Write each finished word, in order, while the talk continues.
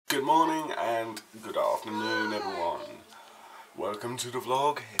Good morning and good afternoon, everyone. Welcome to the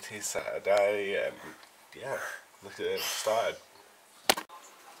vlog. It is Saturday and yeah, let's get started.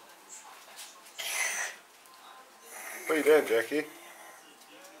 What are you doing, Jackie?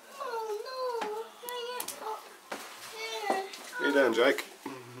 Oh no! What are you doing, Jake?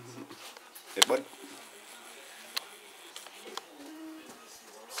 Hey, bud.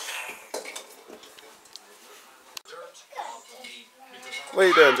 What are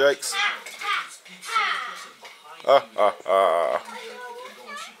you doing, Jakes?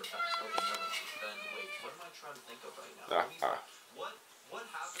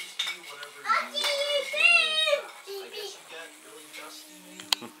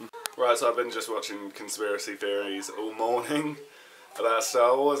 Right, so I've been just watching conspiracy theories all morning about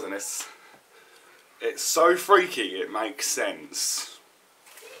Star Wars, and it's so freaky it makes sense.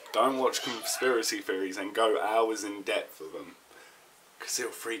 Don't watch conspiracy theories and go hours in depth with them, because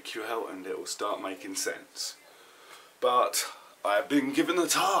it'll freak you out and it'll start making sense. But I've been given a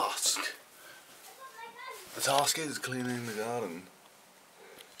task. The task is cleaning the garden.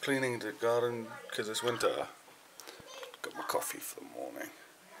 Cleaning the garden because it's winter. Got my coffee for the morning.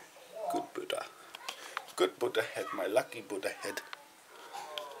 Good Buddha. Good Buddha head, my lucky Buddha head.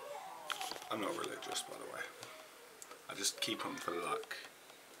 I'm not religious, by the way. I just keep them for luck.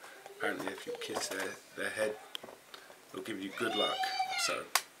 Apparently if you kiss their head, it'll give you good luck. So,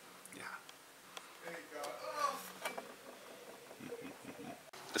 yeah.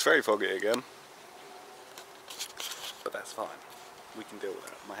 It's very foggy again. But that's fine. We can deal with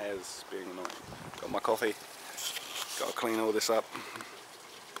that. My hair's being annoying. Got my coffee. Got to clean all this up.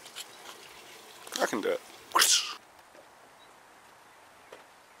 I can do it.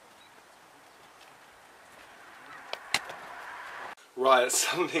 Right,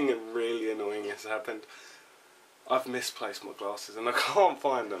 something really annoying has happened. I've misplaced my glasses and I can't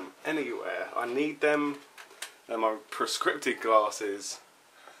find them anywhere. I need them. They're my prescriptive glasses.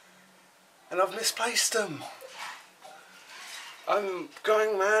 And I've misplaced them. I'm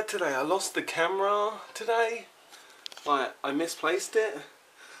going mad today. I lost the camera today. I misplaced it.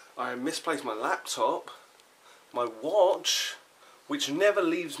 I misplaced my laptop. My watch, which never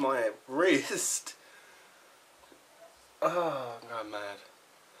leaves my wrist. Oh, I'm going mad.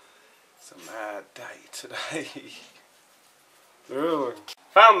 It's a mad day today. Ooh.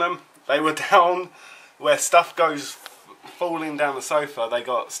 Found them. They were down where stuff goes falling down the sofa. They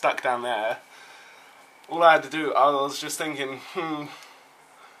got stuck down there. All I had to do, I was just thinking,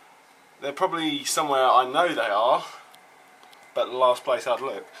 they're probably somewhere I know they are, but the last place I'd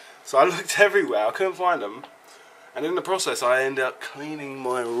look. So I looked everywhere, I couldn't find them. And in the process I ended up cleaning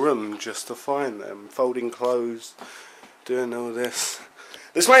my room just to find them. Folding clothes, doing all this.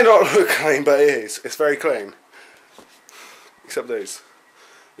 This may not look clean, but it is. It's very clean. Except these.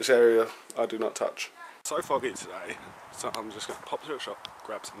 This area I do not touch. So foggy today, so I'm just going to pop to a shop,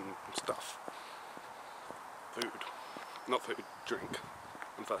 grab some stuff. Food. Not food, drink.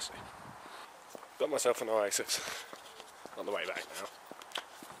 I'm thirsty. Got myself an Oasis. On the way back now.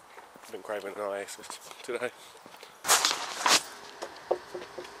 I've been craving an Oasis today.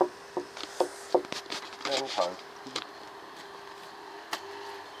 Long time.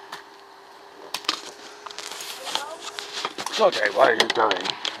 Okay, what are you doing?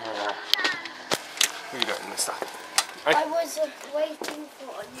 What are you doing, mister? Hey? I was waiting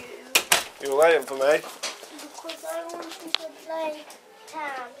for you. You were waiting for me? Because I wanted to play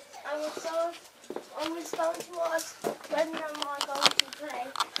tag. I was going to ask when am I going to play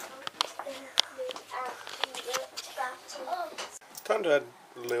Time to add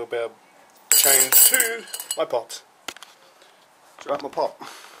a little bit of change to my pot. Do you like my pot?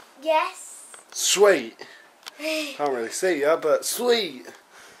 Yes. Sweet. Can't really see ya, but sweet.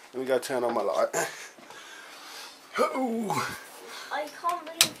 Let me go turn on my light. Ooh. I can't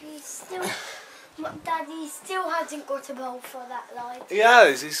believe Daddy still hasn't got a bowl for that light. He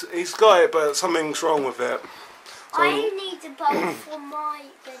has, he's got it, but something's wrong with it. So I need a bowl for my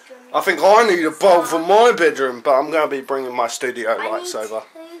bedroom. I think I need a bowl for my bedroom, but I'm going to be bringing my studio lights over.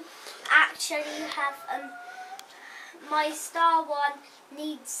 I need to actually have my Star one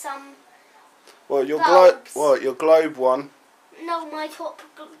needs some. What your your globe one? No, my top.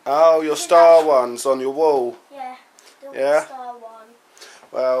 Oh, your star ones on your wall. Yeah. Yeah. Star one.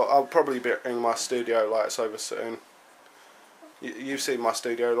 Well, I'll probably be bringing my studio lights over soon. You've seen my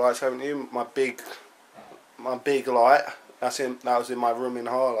studio lights, haven't you? My big light. That was in my room in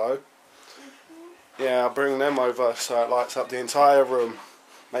Harlow. Yeah, I'll bring them over so it lights up the entire room.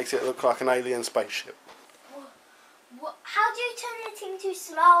 Makes it look like an alien spaceship. How do you turn it into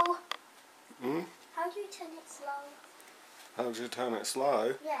slow? Hmm? How do you turn it slow? How did you turn it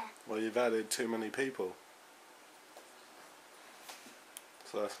slow? Yeah. Well, you've added too many people.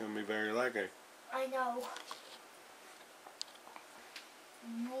 So that's going to be very laggy. I know.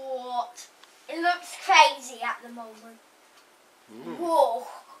 What? It looks crazy at the moment. Whoa.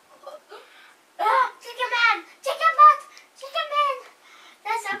 Ah, chicken man! Chicken man! Chicken man!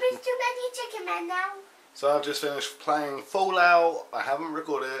 There's a bit too many chicken men now. So I've just finished playing Fallout. I haven't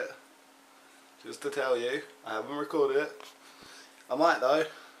recorded it. Just to tell you, I haven't recorded it. I might though.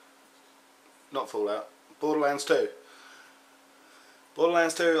 Not Fallout. Borderlands 2.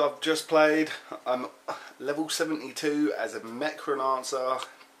 Borderlands 2 I've just played. I'm level 72 as a Necromancer.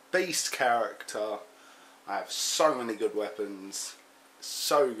 Beast character. I have so many good weapons.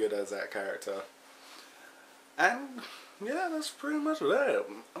 So good as that character. And yeah, that's pretty much it.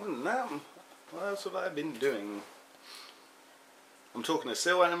 Other than that, what else have I been doing? I'm talking to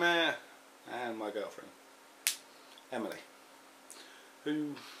Sil in a minute and my girlfriend, Emily,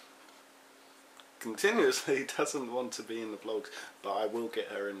 who continuously doesn't want to be in the vlogs, but I will get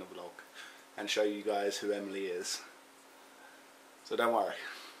her in the vlog and show you guys who Emily is. So don't worry.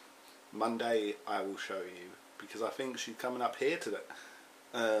 Monday I will show you, because I think she's coming up here today,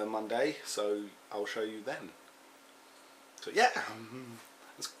 Monday, so I'll show you then. So yeah,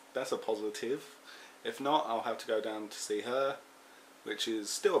 that's a positive. If not, I'll have to go down to see her, which is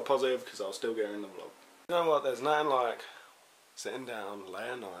still a positive because I'll still get her in the vlog. You know what, there's nothing like sitting down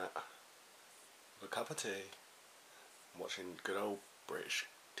late at night with a cup of tea, watching good old British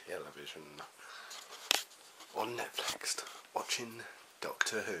television on Netflix, watching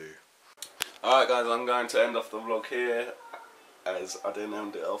Doctor Who. Alright guys, I'm going to end off the vlog here, as I didn't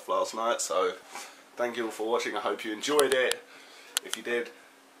end it off last night, so thank you all for watching. I hope you enjoyed it. If you did,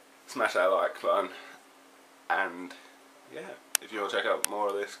 smash that like button, and yeah, if you want to check out more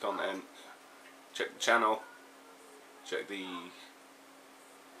of this content, check the channel, check the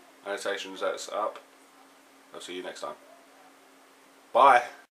annotations that's up. I'll see you next time. Bye.